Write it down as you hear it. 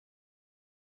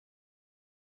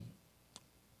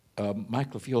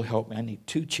Michael, if you'll help me, I need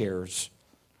 2 chairs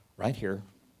right here,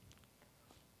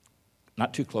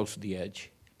 not too close to the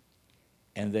edge.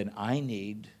 And then I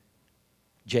need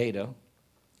Jada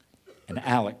and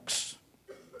Alex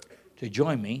to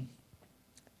join me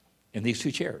in these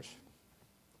 2 chairs.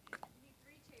 You need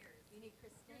 3 chairs. You need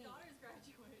Christine. Your daughter's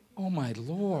graduating. Oh, my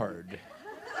Lord.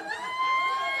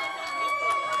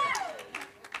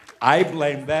 I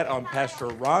blame that on Pastor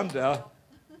Rhonda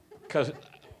because,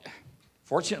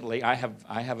 fortunately, I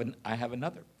have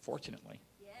another. Fortunately,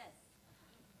 Yes.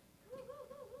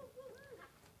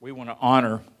 we want to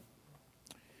honor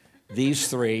these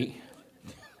 3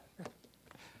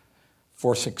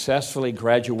 for successfully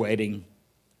graduating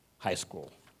high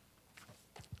school.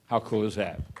 How cool is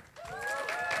that?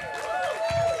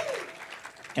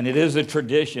 And it is a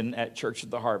tradition at Church of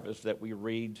the Harvest that we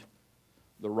read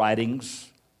the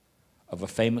writings of a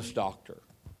famous doctor.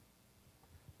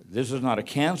 This is not a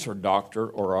cancer doctor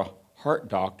or a heart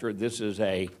doctor. This is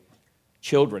a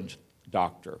children's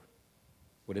doctor.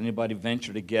 Would anybody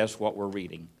venture to guess what we're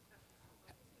reading?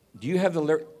 Do you have the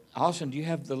lyrics? Allison, do you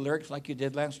have the lyrics like you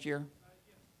did last year?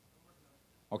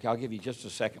 Okay, I'll give you just a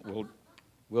second.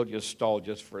 We'll just stall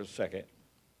just for a second.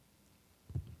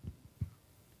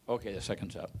 Okay, the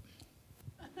second's up.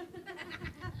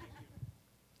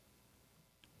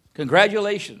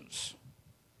 Congratulations.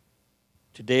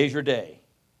 Today is your day.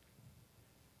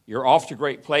 You're off to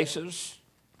great places.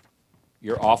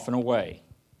 You're off and away.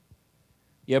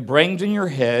 You have brains in your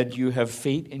head. You have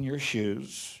feet in your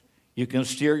shoes. You can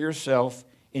steer yourself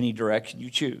any direction you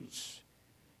choose.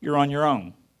 You're on your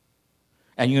own.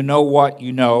 And you know what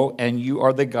you know, and you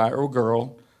are the guy or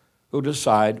girl who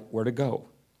decide where to go.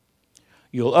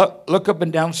 You'll look up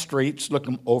and down streets, look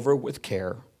them over with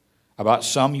care. About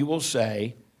some you will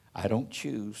say, I don't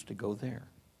choose to go there.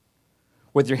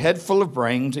 With your head full of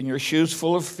brains and your shoes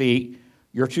full of feet,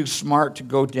 you're too smart to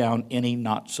go down any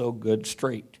not-so-good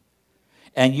street.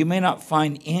 And you may not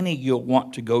find any you'll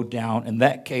want to go down. In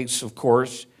that case, of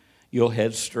course, you'll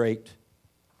head straight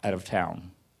out of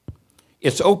town.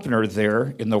 It's opener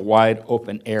there in the wide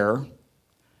open air.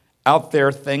 Out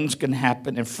there, things can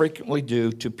happen and frequently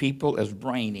do to people as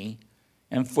brainy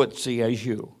and footsy as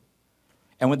you.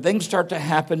 And when things start to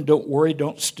happen, don't worry,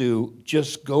 don't stew.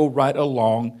 Just go right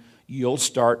along. You'll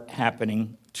start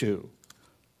happening too.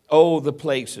 Oh, the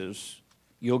places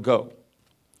you'll go.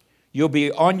 You'll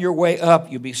be on your way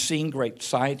up. You'll be seeing great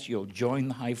sights. You'll join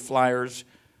the high flyers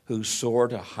who soar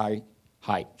to high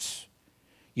heights.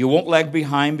 You won't lag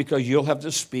behind because you'll have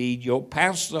the speed. You'll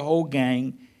pass the whole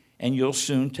gang, and you'll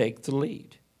soon take the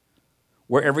lead.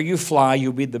 Wherever you fly,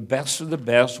 you'll be the best of the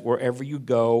best. Wherever you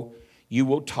go, you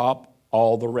will top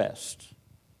all the rest.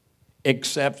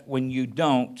 Except when you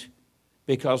don't,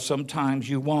 because sometimes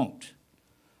you won't.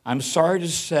 I'm sorry to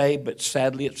say, but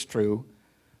sadly it's true,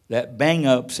 that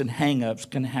bang-ups and hang-ups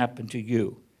can happen to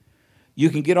you. You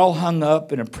can get all hung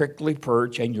up in a prickly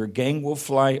perch, and your gang will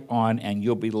fly on, and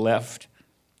you'll be left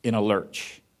in a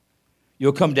lurch.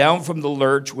 You'll come down from the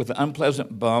lurch with an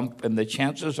unpleasant bump, and the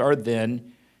chances are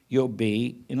then you'll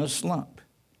be in a slump.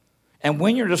 And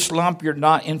when you're in a slump, you're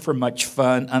not in for much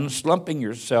fun. Unslumping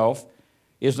yourself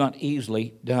is not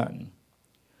easily done.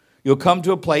 You'll come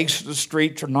to a place the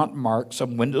streets are not marked.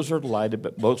 Some windows are lighted,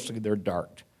 but mostly they're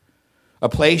dark. A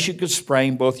place you could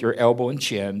sprain both your elbow and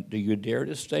chin. Do you dare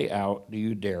to stay out? Do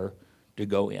you dare to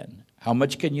go in? How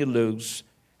much can you lose?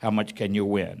 How much can you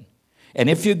win? And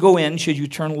if you go in, should you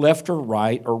turn left or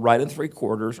right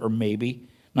 3/4, or maybe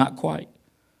not quite?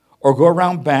 Or go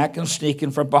around back and sneak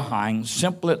in from behind?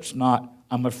 Simple it's not,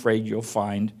 I'm afraid you'll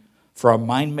find, for a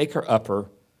mind maker upper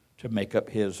to make up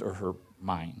his or her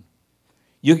mind.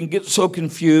 You can get so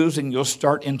confused and you'll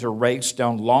start into race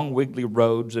down long wiggly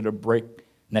roads at a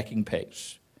breaknecking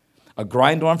pace. A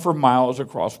grind on for miles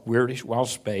across weirdish wild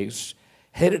space,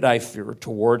 headed, I fear,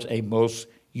 towards a most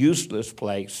useless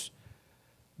place,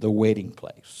 the waiting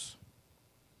place.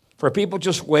 For people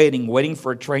just waiting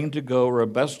for a train to go, or a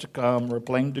bus to come, or a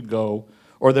plane to go,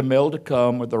 or the mail to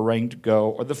come, or the rain to go,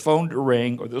 or the phone to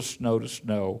ring, or the snow to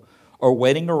snow, or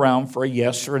waiting around for a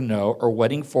yes or a no, or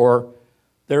waiting for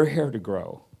their hair to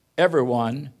grow.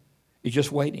 Everyone is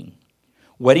just waiting.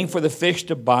 Waiting for the fish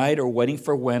to bite, or waiting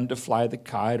for when to fly the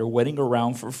kite, or waiting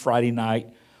around for Friday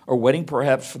night, or waiting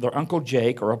perhaps for their Uncle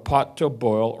Jake, or a pot to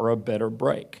boil, or a better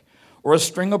break, or a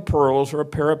string of pearls, or a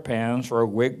pair of pants, or a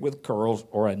wig with curls,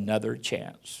 or another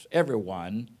chance.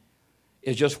 Everyone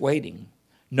is just waiting.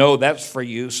 No, that's for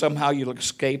you. Somehow you'll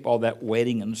escape all that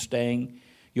waiting and staying.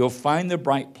 You'll find the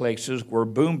bright places where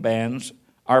boom bands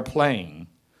are playing.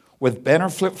 With banner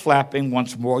flip-flapping,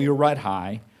 once more you'll ride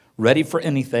high, ready for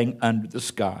anything under the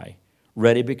sky.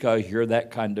 ready because you're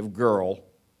that kind of girl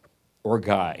or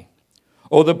guy.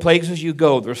 Oh, the places you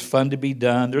go, there's fun to be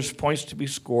done, there's points to be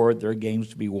scored, there are games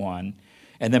to be won.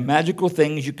 And the magical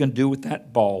things you can do with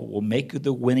that ball will make you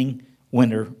the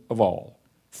winner of all.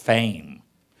 Fame.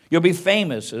 You'll be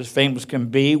famous as famous can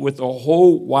be, with the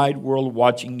whole wide world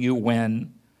watching you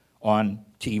win on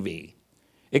TV.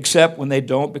 Except when they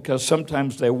don't, because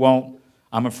sometimes they won't.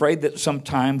 I'm afraid that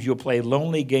sometimes you'll play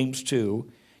lonely games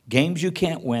too, games you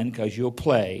can't win because you'll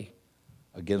play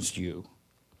against you.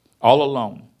 All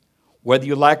alone. Whether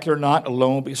you like it or not,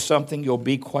 alone will be something you'll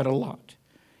be quite a lot.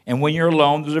 And when you're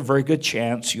alone, there's a very good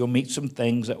chance you'll meet some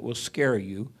things that will scare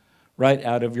you right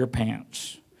out of your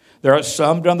pants. There are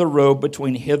some down the road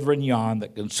between hither and yon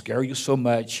that can scare you so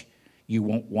much you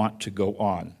won't want to go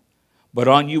on. But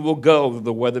on you will go, though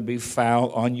the weather be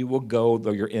foul. On you will go,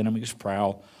 though your enemies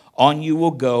prowl. On you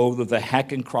will go, though the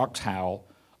hack and crocs howl.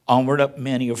 Onward up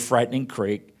many a frightening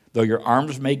creek, though your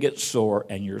arms may get sore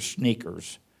and your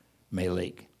sneakers may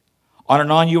leak. On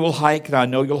and on you will hike, and I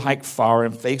know you'll hike far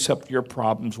and face up to your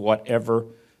problems, whatever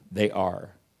they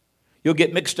are. You'll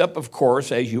get mixed up, of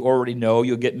course, as you already know.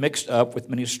 You'll get mixed up with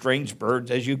many strange birds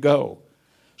as you go.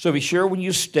 So be sure when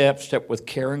you step with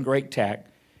care and great tact,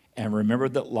 and remember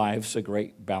that life's a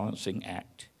great balancing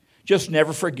act. Just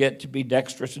never forget to be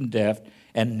dexterous and deft,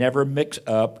 and never mix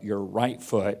up your right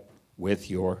foot with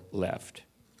your left.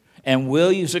 And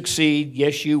will you succeed?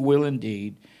 Yes, you will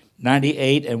indeed.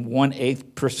 98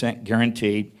 1/8%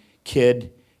 guaranteed.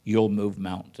 Kid, you'll move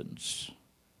mountains.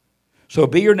 So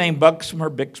be your name Buxom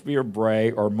or Bixby or Bray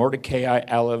or Mordecai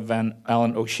Allen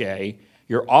O'Shea.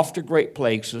 You're off to great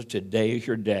places. Today is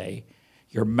your day.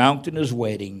 Your mountain is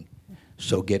waiting,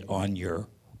 so get on your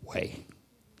way.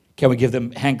 Can we give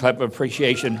them a hand clap of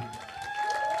appreciation?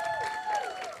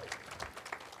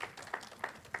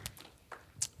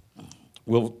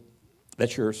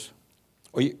 That's yours.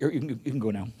 Or you can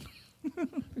go now.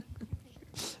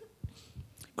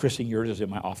 Kristen, yours is in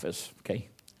my office, okay?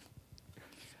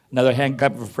 Another hand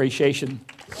clap of appreciation.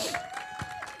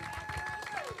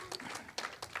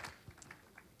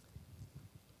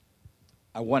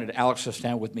 I wanted Alex to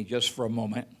stand with me just for a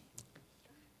moment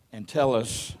and tell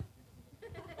us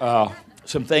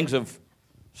some things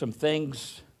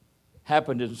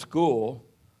happened in school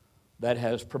that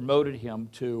has promoted him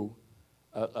to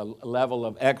a level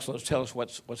of excellence. Tell us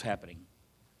what's happening.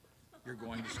 You're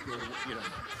going to school, you know.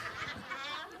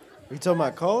 Are you talking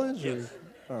about college? Yes.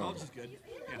 Or? Oh. College is good.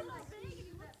 Yeah.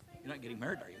 You're not getting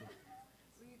married, are you?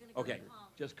 Okay.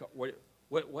 Just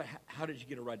how did you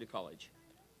get a ride to college?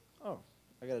 Oh,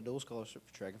 I got a dual scholarship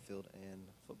for track and field and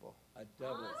football. A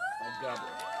double.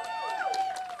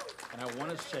 And I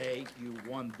want to say you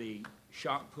won the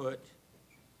shot put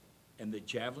and the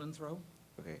javelin throw.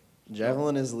 Okay.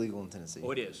 Javelin is illegal in Tennessee.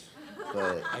 Oh, it is.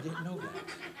 But I didn't know that.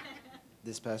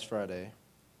 this past Friday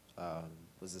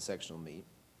was the sectional meet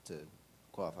to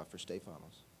qualify for state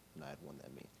finals, and I had won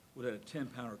that meet. Was it a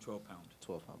 10-pound or 12-pound?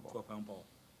 12-pound ball. 12-pound ball.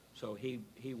 So he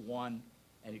won,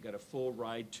 and he got a full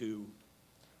ride to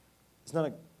It's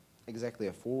not exactly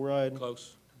a full ride,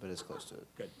 close. but it's close to it.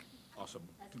 Good. Awesome.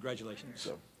 Congratulations.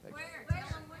 So, thank you.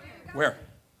 Where?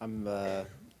 I'm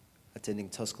attending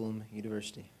Tusculum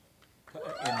University In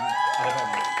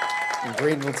Alabama. in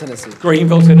Greenville, Tennessee.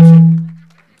 Greenville, Tennessee.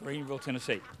 Greenville,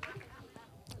 Tennessee.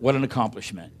 What an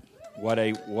accomplishment. What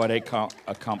a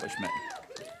accomplishment.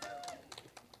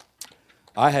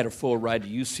 I had a full ride to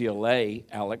UCLA,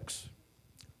 Alex.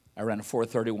 I ran a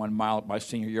 4:31 mile my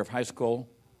senior year of high school.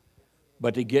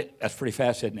 But that's pretty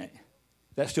fast, isn't it?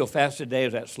 That's still fast today, or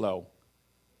is that slow?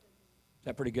 Is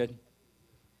that pretty good?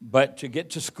 But to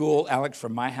get to school, Alex,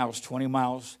 from my house, 20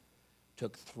 miles,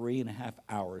 took 3.5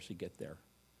 hours to get there.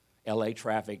 LA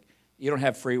traffic. You don't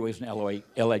have freeways in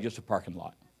LA, just a parking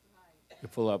lot. You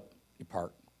pull up, you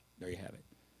park, there you have it.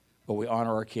 But we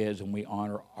honor our kids and we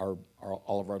honor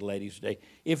all of our ladies today.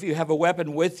 If you have a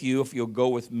weapon with you, if you'll go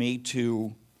with me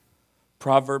to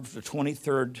Proverbs, the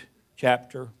 23rd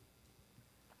chapter,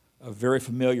 a very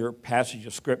familiar passage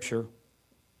of Scripture.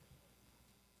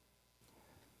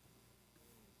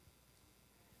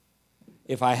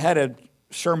 If I had a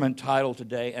sermon title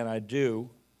today, and I do,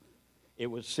 it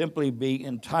would simply be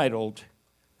entitled,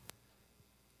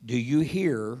 Do you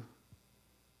hear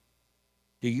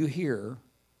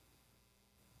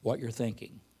what you're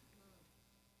thinking?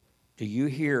 Do you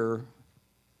hear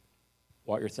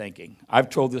what you're thinking? I've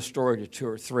told this story to two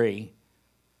or three.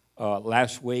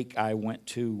 Last week I went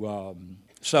to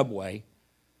Subway.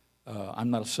 I'm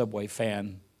not a Subway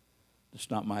fan. It's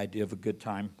not my idea of a good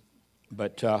time.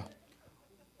 But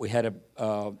we had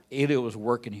Elio was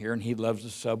working here, and he loves the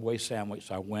Subway sandwich.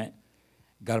 So I went,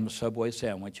 got him a Subway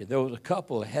sandwich. And there was a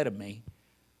couple ahead of me,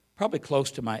 probably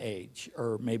close to my age,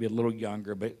 or maybe a little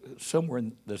younger, but somewhere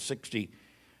in the 60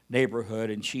 neighborhood,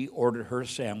 and she ordered her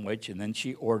sandwich, and then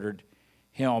she ordered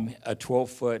him a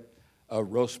 12-foot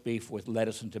roast beef with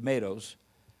lettuce and tomatoes.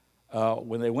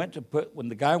 When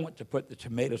the guy went to put the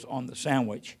tomatoes on the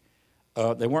sandwich,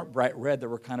 they weren't bright red. They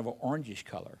were kind of an orangish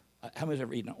color. How many's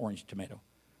ever eaten an orange tomato?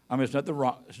 I mean,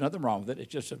 there's nothing wrong with it.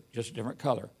 It's just a different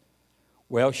color.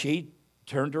 Well, she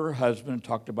turned to her husband and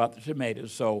talked about the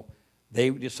tomatoes, so they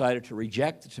decided to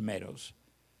reject the tomatoes.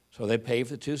 So they paid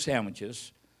for the 2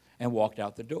 sandwiches and walked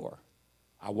out the door.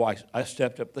 I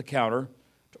stepped up the counter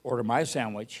to order my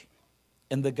sandwich,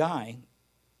 and the guy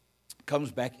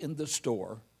comes back in the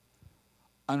store,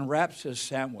 unwraps his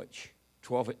sandwich,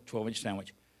 12-inch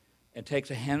sandwich, and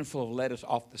takes a handful of lettuce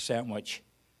off the sandwich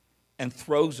and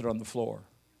throws it on the floor.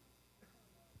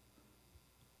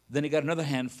 Then he got another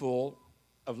handful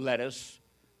of lettuce,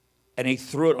 and he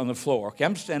threw it on the floor. Okay,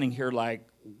 I'm standing here like,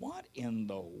 what in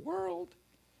the world?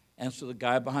 And so the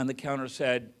guy behind the counter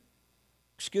said,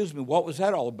 excuse me, what was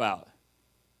that all about?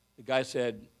 The guy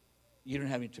said, you don't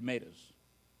have any tomatoes.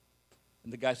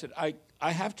 And the guy said,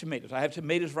 I have tomatoes. I have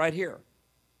tomatoes right here.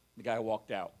 The guy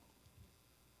walked out.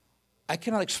 I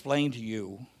cannot explain to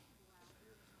you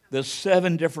the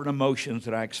 7 different emotions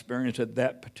that I experienced at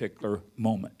that particular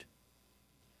moment.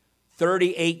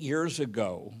 38 years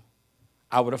ago,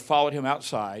 I would have followed him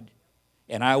outside,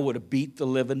 and I would have beat the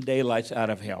living daylights out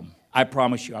of him. I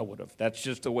promise you I would have. That's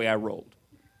just the way I rolled.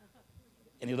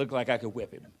 And he looked like I could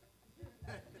whip him.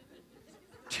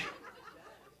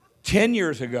 10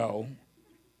 years ago,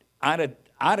 I'd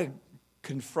have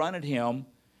confronted him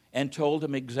and told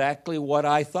him exactly what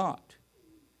I thought.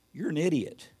 You're an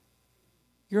idiot.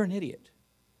 You're an idiot.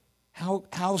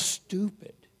 How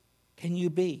stupid can you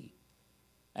be?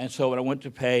 And so when I went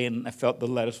to pay, and I felt the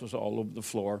lettuce was all over the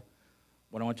floor,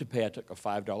 when I went to pay, I took a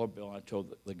 $5 bill, and I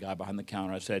told the guy behind the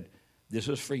counter, I said, this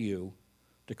is for you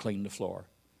to clean the floor.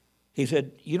 He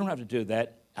said, you don't have to do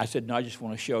that. I said, no, I just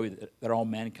want to show you that all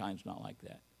mankind's not like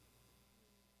that.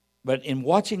 But in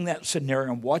watching that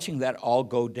scenario and watching that all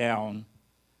go down,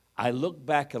 I look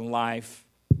back in life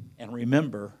and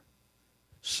remember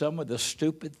some of the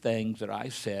stupid things that I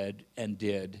said and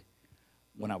did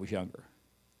when I was younger.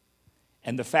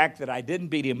 And the fact that I didn't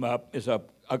beat him up is an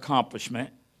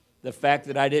accomplishment. The fact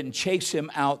that I didn't chase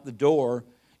him out the door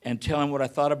and tell him what I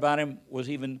thought about him was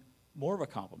even more of a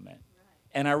compliment. Right.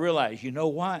 And I realized, you know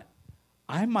what?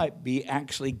 I might be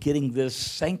actually getting this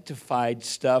sanctified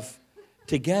stuff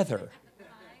together.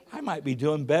 I might be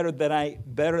doing better than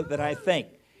I think.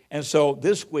 And so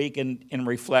this week in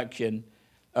reflection,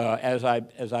 as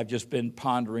I've just been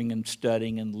pondering and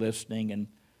studying and listening and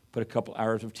put a couple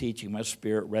hours of teaching in my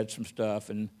spirit, read some stuff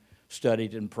and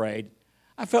studied and prayed,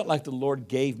 I felt like the Lord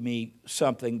gave me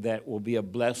something that will be a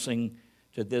blessing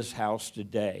to this house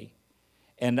today.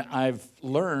 And I've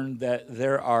learned that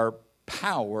there are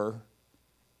power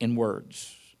in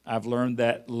words. I've learned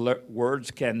that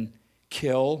words can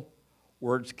kill,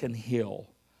 words can heal,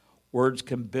 words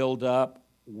can build up,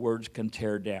 words can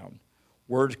tear down.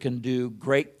 Words can do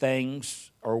great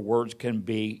things, or words can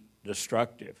be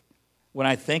destructive. When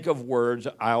I think of words,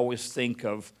 I always think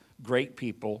of great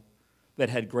people that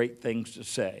had great things to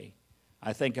say.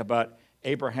 I think about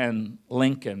Abraham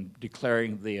Lincoln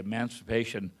declaring the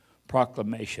Emancipation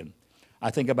Proclamation. I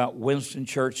think about Winston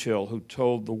Churchill, who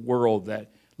told the world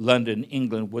that London,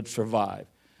 England would survive.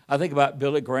 I think about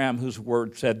Billy Graham, whose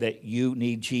word said that you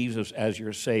need Jesus as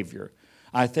your Savior.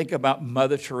 I think about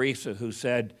Mother Teresa, who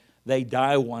said, they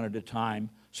die one at a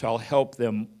time, so I'll help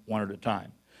them one at a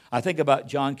time. I think about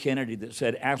John Kennedy that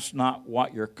said, ask not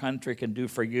what your country can do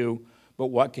for you, but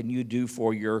what can you do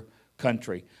for your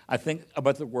country. I think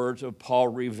about the words of Paul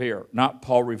Revere, not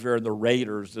Paul Revere, the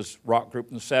Raiders, this rock group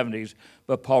in the 70s,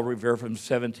 but Paul Revere from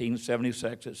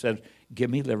 1776 that says, give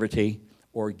me liberty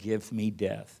or give me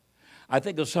death. I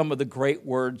think of some of the great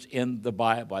words in the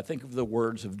Bible. I think of the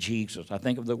words of Jesus. I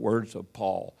think of the words of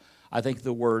Paul. I think of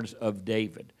the words of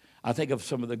David. I think of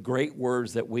some of the great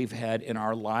words that we've had in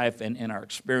our life and in our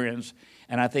experience,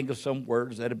 and I think of some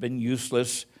words that have been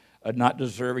useless, not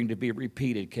deserving to be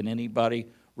repeated. Can anybody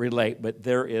relate? But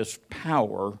there is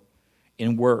power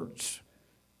in words.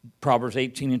 Proverbs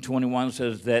 18:21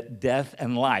 says that death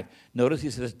and life. Notice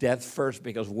he says death first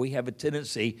because we have a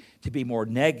tendency to be more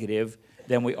negative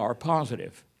than we are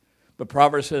positive. But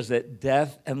Proverbs says that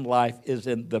death and life is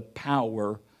in the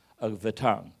power of the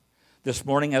tongue. This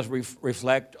morning, as we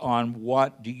reflect on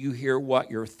what do you hear what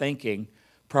you're thinking,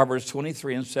 Proverbs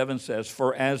 23:7 says,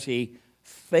 for as he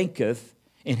thinketh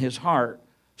in his heart,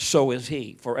 so is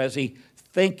he. For as he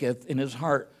thinketh in his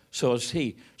heart, so is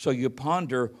he. So you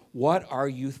ponder, what are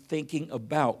you thinking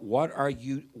about? What are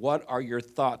your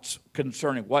thoughts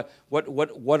concerning? What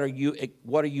are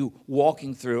you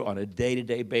walking through on a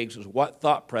day-to-day basis? What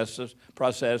thought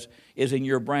process is in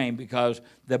your brain? Because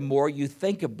the more you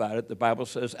think about it, the Bible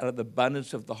says, out of the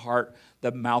abundance of the heart,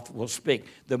 the mouth will speak.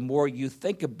 The more you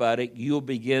think about it, you'll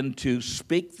begin to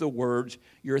speak the words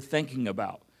you're thinking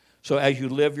about. So as you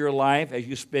live your life, as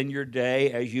you spend your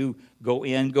day, as you go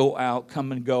in, go out,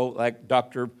 come and go, like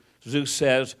Dr. Zeus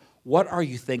says, what are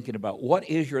you thinking about? What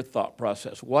is your thought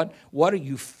process? What are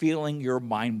you filling your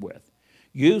mind with?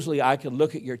 Usually I can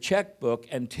look at your checkbook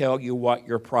and tell you what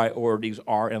your priorities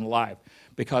are in life.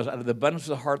 Because out of the abundance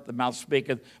of the heart, the mouth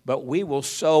speaketh, but we will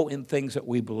sow in things that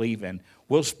we believe in.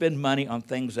 We'll spend money on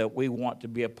things that we want to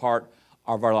be a part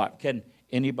of our life. Can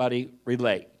anybody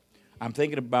relate? I'm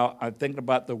thinking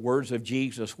about the words of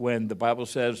Jesus when the Bible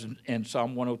says in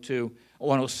Psalm 102,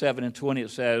 107 and 20,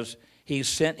 it says, he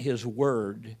sent his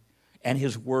word, and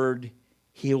his word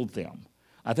healed them.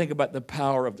 I think about the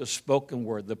power of the spoken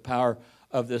word, the power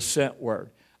of the sent word.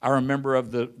 I remember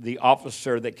of the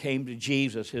officer that came to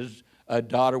Jesus. His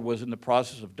daughter was in the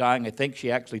process of dying. I think she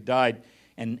actually died.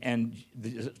 And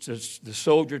the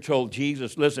soldier told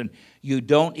Jesus, listen, you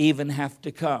don't even have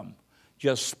to come.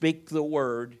 Just speak the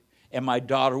word, and my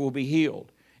daughter will be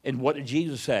healed. And what did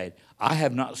Jesus say? I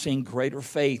have not seen greater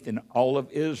faith in all of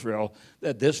Israel,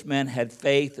 that this man had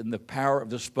faith in the power of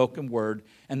the spoken word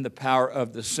and the power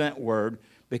of the sent word,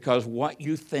 because what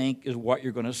you think is what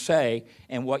you're going to say,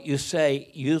 and what you say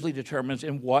usually determines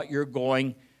in what you're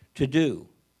going to do.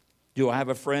 Do I have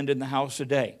a friend in the house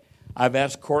today? I've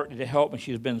asked Courtney to help me.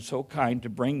 She's been so kind to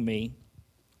bring me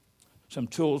some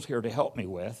tools here to help me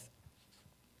with.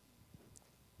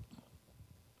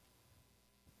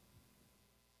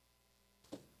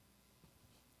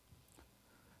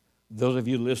 Those of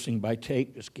you listening by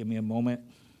tape, just give me a moment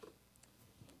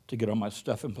to get all my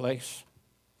stuff in place.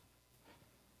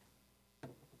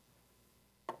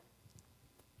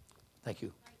 Thank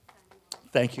you.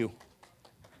 Thank you.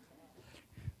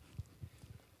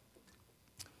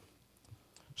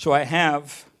 So I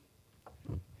have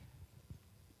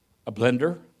a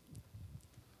blender,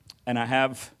 and I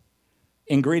have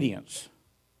ingredients.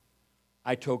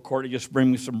 I told Courtney just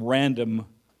bring me some random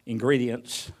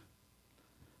ingredients.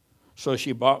 So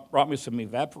she brought me some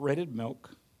evaporated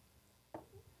milk,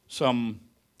 some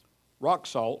rock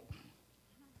salt,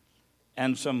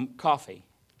 and some coffee,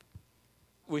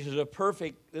 which is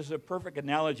this is a perfect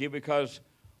analogy, because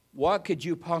what could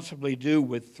you possibly do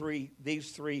with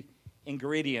these three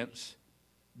ingredients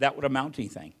that would amount to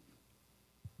anything?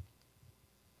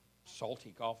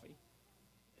 Salty coffee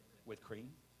with cream,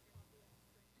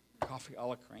 coffee a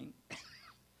la cream,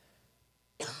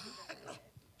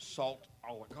 salt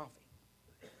a la coffee,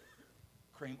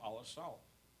 cream a la salt.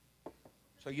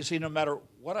 So you see, no matter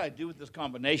what I do with this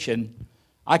combination,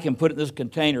 I can put it in this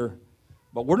container,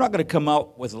 but we're not going to come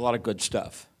out with a lot of good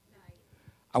stuff.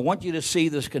 I want you to see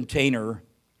this container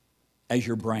as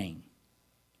your brain.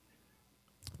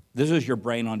 This is your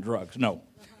brain on drugs. No.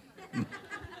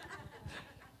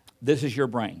 This is your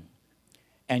brain.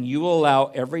 And you will allow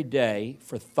every day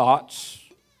for thoughts,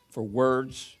 for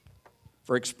words,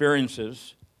 for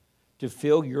experiences to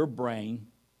fill your brain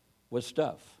with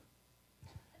stuff.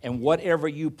 And whatever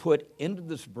you put into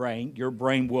this brain, your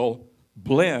brain will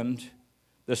blend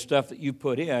the stuff that you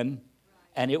put in,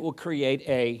 and it will create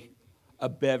a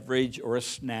beverage or a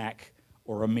snack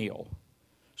or a meal.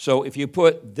 So if you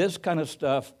put this kind of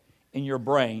stuff in your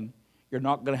brain, you're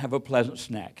not going to have a pleasant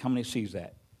snack. How many sees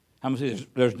that? How many sees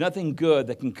there's nothing good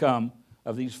that can come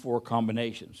of these four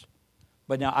combinations?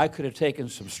 But now I could have taken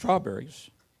some strawberries,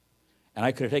 and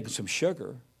I could have taken some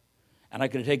sugar, and I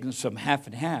could have taken some half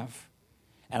and half,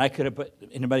 and I could have put,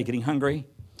 anybody getting hungry?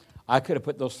 I could have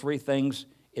put those three things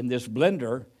in this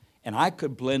blender, and I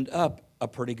could blend up a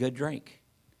pretty good drink.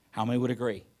 How many would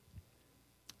agree?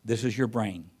 This is your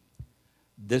brain.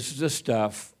 This is the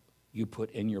stuff you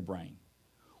put in your brain.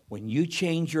 When you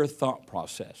change your thought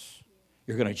process,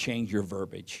 you're going to change your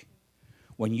verbiage.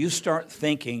 When you start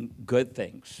thinking good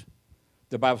things,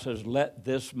 the Bible says, let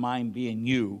this mind be in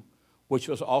you, which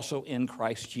was also in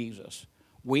Christ Jesus.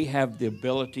 We have the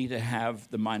ability to have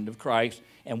the mind of Christ,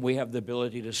 and we have the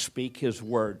ability to speak his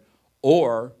word.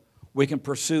 Or we can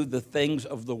pursue the things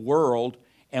of the world,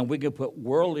 and we can put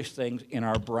worldly things in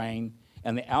our brain,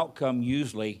 and the outcome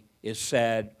usually is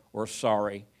sad or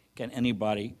sorry. Can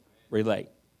anybody relate?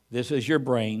 This is your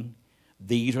brain.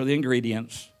 These are the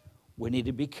ingredients. We need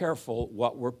to be careful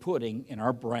what we're putting in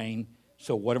our brain,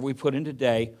 so whatever we put in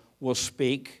today, we'll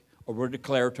speak or we'll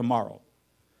declare tomorrow.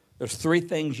 There's three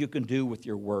things you can do with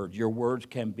your words. Your words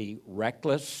can be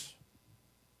reckless.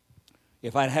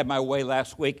 If I'd had my way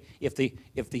last week, if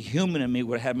the human in me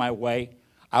would have had my way,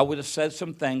 I would have said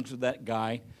some things to that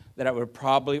guy that I would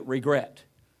probably regret.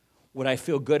 Would I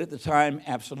feel good at the time?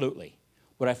 Absolutely.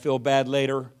 Would I feel bad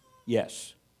later?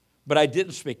 Yes. But I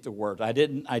didn't speak the word. I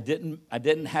didn't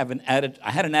have an attitude. I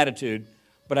had an attitude,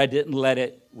 but I didn't let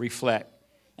it reflect.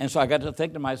 And so I got to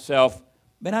think to myself,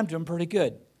 man, I'm doing pretty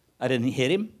good. I didn't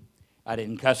hit him. I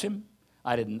didn't cuss him.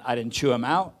 I didn't chew him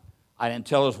out. I didn't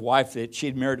tell his wife that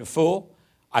she'd married a fool.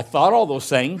 I thought all those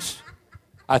things.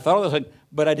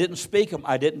 But I didn't speak them.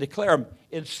 I didn't declare them.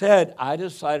 Instead, I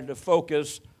decided to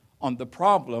focus on the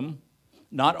problem,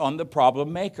 not on the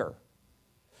problem maker.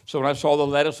 So when I saw the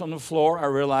lettuce on the floor, I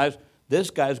realized this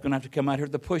guy's going to have to come out here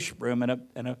with a push broom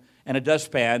and a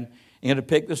dustpan. He's going to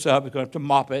pick this up. He's going to have to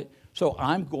mop it. So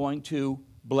I'm going to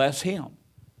bless him.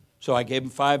 So I gave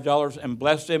him $5 and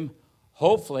blessed him.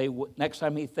 Hopefully, next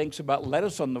time he thinks about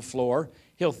lettuce on the floor,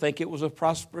 he'll think it was a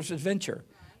prosperous adventure.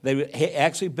 They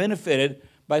actually benefited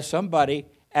by somebody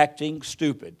acting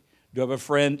stupid. Do you have a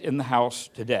friend in the house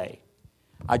today?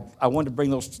 I wanted to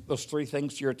bring those three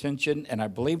things to your attention, and I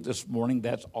believe this morning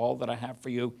that's all that I have for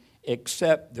you,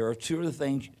 except there are two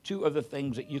other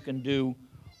things that you can do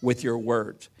with your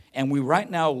words. And we right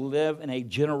now live in a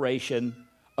generation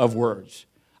of words.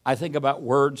 I think about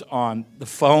words on the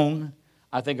phone.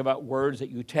 I think about words that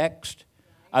you text.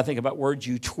 I think about words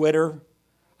you Twitter.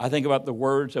 I think about the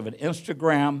words of an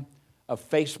Instagram, of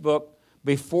Facebook.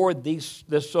 Before this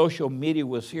social media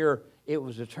was here, it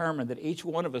was determined that each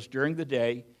one of us during the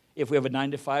day, if we have a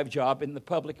 9-to-5 job in the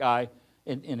public eye,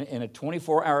 in a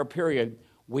 24-hour period,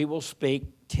 we will speak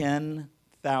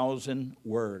 10,000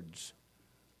 words.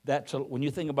 When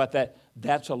you think about that,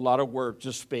 that's a lot of words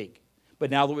to speak. But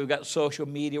now that we've got social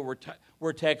media,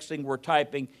 we're texting, we're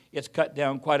typing, it's cut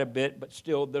down quite a bit, but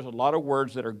still there's a lot of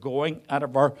words that are going out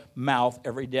of our mouth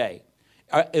every day.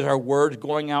 Is our words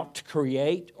going out to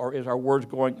create, or is our words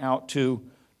going out to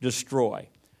destroy?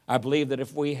 I believe that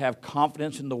if we have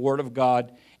confidence in the Word of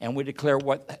God and we declare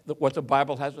what the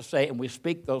Bible has to say and we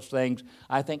speak those things,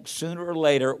 I think sooner or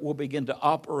later we'll begin to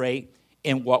operate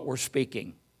in what we're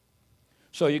speaking.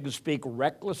 So you can speak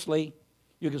recklessly.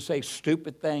 You can say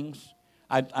stupid things.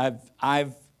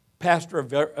 I've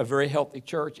pastored a very healthy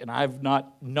church, and I've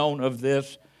not known of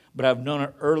this, but I've known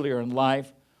it earlier in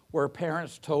life, where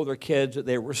parents told their kids that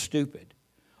they were stupid.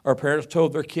 Or parents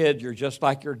told their kids, you're just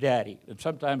like your daddy. And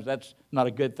sometimes that's not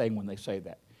a good thing when they say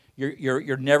that.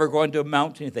 You're never going to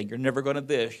amount to anything. You're never going to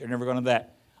this. You're never going to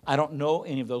that. I don't know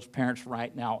any of those parents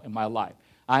right now in my life.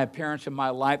 I have parents in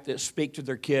my life that speak to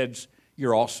their kids,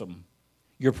 you're awesome.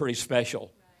 You're pretty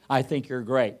special. I think you're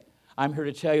great. I'm here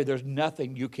to tell you there's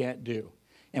nothing you can't do.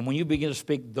 And when you begin to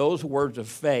speak those words of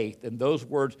faith and those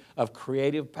words of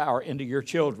creative power into your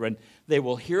children, they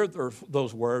will hear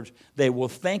those words, they will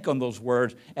think on those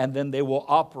words, and then they will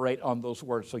operate on those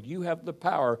words. So you have the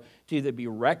power to either be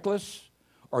reckless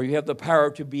or you have the power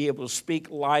to be able to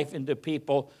speak life into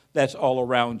people that's all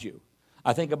around you.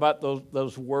 I think about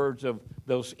those words of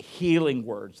those healing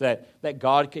words that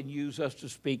God can use us to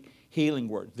speak healing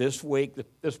words.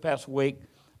 This past week,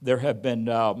 there have been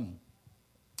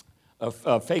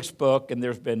Facebook, and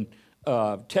there's been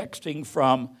texting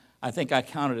from, I think I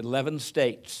counted 11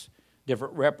 states.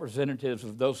 Different representatives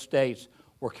of those states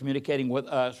were communicating with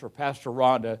us, or Pastor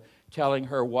Rhonda, telling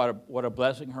her what a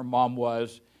blessing her mom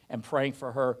was and praying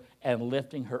for her and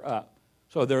lifting her up.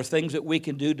 So there are things that we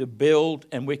can do to build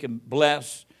and we can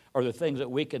bless, or the things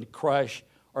that we can crush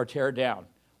or tear down.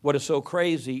 What is so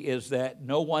crazy is that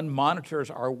no one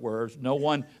monitors our words, no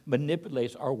one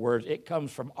manipulates our words. It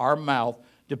comes from our mouth,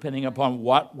 depending upon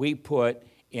what we put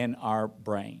in our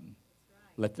brain.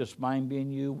 Let this mind be in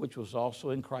you, which was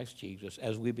also in Christ Jesus,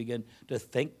 as we begin to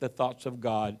think the thoughts of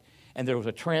God. And there was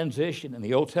a transition in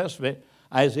the Old Testament.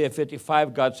 Isaiah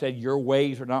 55, God said, your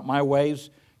ways are not my ways,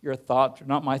 your thoughts are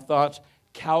not my thoughts.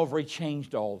 Calvary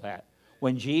changed all that.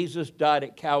 When Jesus died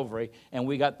at Calvary and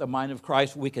we got the mind of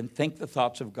Christ, we can think the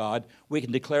thoughts of God. We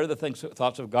can declare the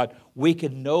thoughts of God. We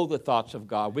can know the thoughts of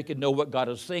God. We can know what God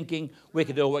is thinking. We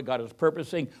can know what God is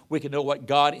purposing. We can know what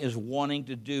God is wanting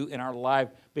to do in our life,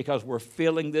 because we're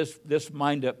filling this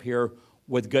mind up here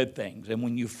with good things. And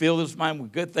when you fill this mind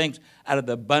with good things, out of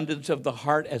the abundance of the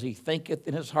heart, as he thinketh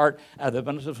in his heart, out of the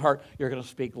abundance of his heart, you're going to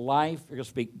speak life, you're going to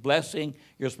speak blessing,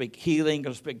 you're going to speak healing, you're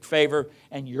going to speak favor,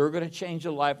 and you're going to change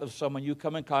the life of someone you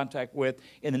come in contact with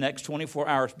in the next 24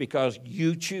 hours, because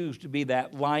you choose to be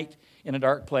that light in a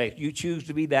dark place. You choose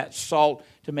to be that salt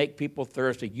to make people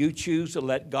thirsty. You choose to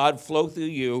let God flow through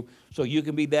you so you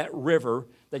can be that river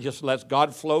that just lets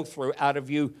God flow through out of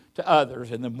you to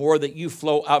others. And the more that you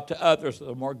flow out to others,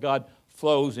 the more God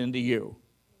flows into you.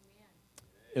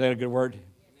 Is that a good word?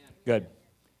 Good.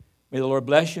 May the Lord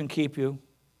bless you and keep you.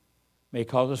 May He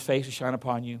cause His face to shine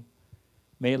upon you.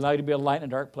 May He allow you to be a light in a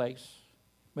dark place.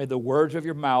 May the words of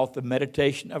your mouth, the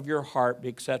meditation of your heart be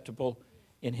acceptable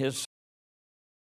in His